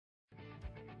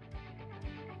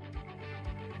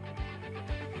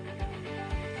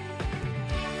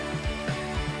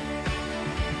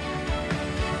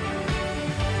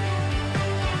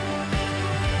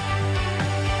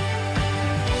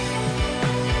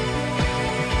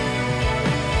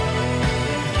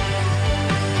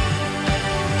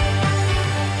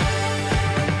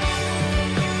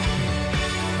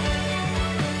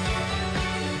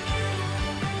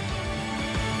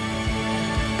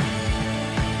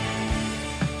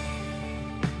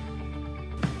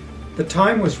The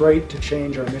time was right to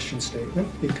change our mission statement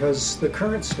because the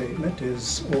current statement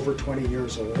is over 20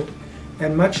 years old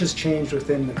and much has changed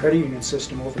within the credit union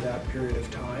system over that period of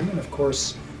time, and of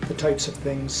course the types of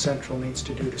things Central needs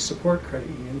to do to support credit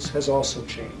unions has also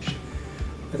changed.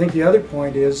 I think the other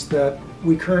point is that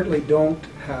we currently don't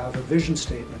have a vision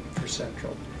statement for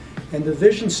Central, and the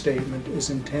vision statement is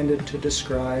intended to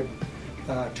describe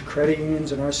to credit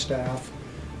unions and our staff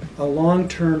a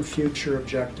long-term future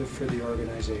objective for the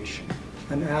organization,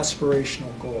 an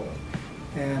aspirational goal.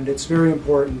 And it's very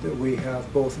important that we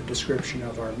have both a description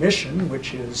of our mission,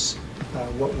 which is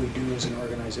what we do as an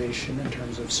organization in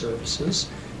terms of services,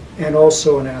 and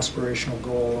also an aspirational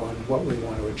goal on what we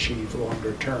want to achieve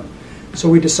longer term. So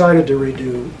we decided to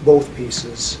redo both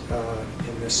pieces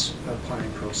in this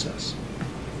planning process.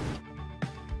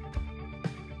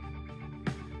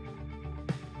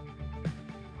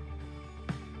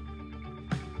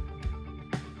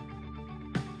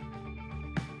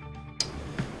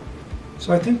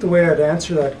 So I think the way I'd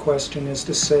answer that question is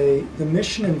to say the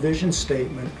mission and vision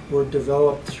statement were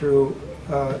developed through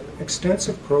an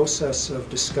extensive process of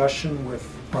discussion with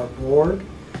our board,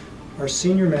 our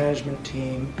senior management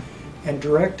team, and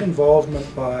direct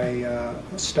involvement by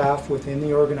staff within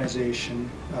the organization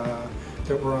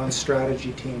that were on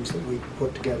strategy teams that we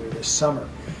put together this summer.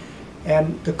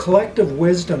 And the collective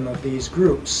wisdom of these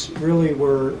groups really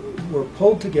were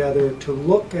pulled together to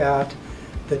look at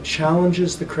the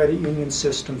challenges the credit union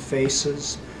system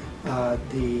faces,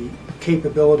 the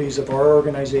capabilities of our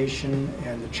organization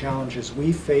and the challenges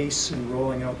we face in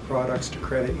rolling out products to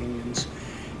credit unions,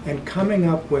 and coming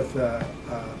up with a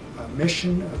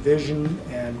mission, a vision,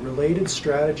 and related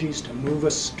strategies to move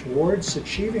us towards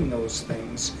achieving those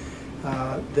things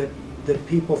that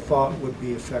people thought would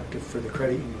be effective for the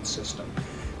credit union system.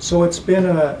 So it's been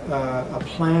a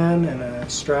plan and a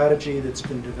strategy that's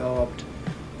been developed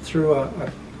through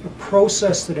a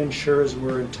process that ensures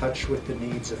we're in touch with the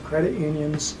needs of credit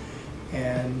unions,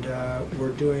 and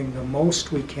we're doing the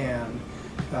most we can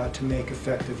to make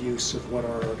effective use of what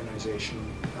our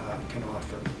organization can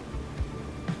offer.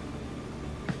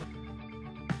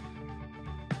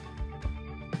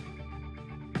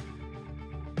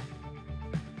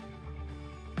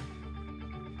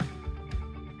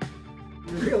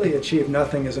 We really achieve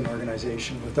nothing as an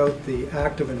organization without the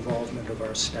active involvement of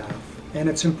our staff. And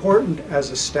it's important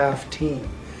as a staff team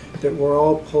that we're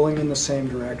all pulling in the same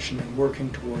direction and working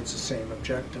towards the same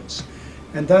objectives.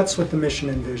 And that's what the mission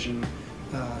and vision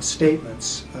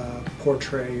statements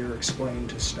portray or explain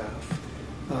to staff.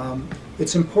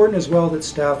 It's important as well that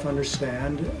staff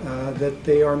understand that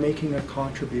they are making a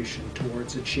contribution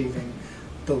towards achieving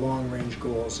the long-range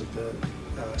goals of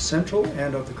the Central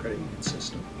and of the credit union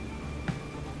system.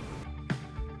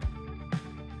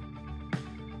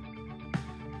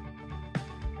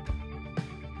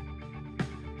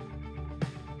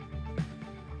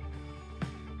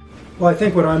 Well, I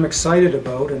think what I'm excited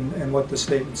about and what the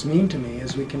statements mean to me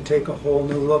is we can take a whole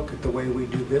new look at the way we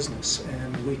do business,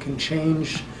 and we can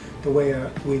change the way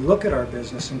we look at our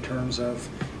business in terms of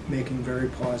making very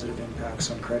positive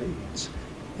impacts on credit unions.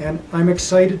 And I'm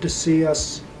excited to see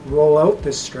us roll out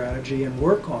this strategy and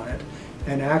work on it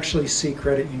and actually see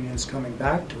credit unions coming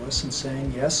back to us and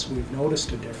saying, yes, we've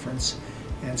noticed a difference,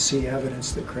 and see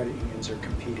evidence that credit unions are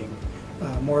competing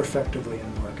more effectively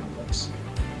in the market.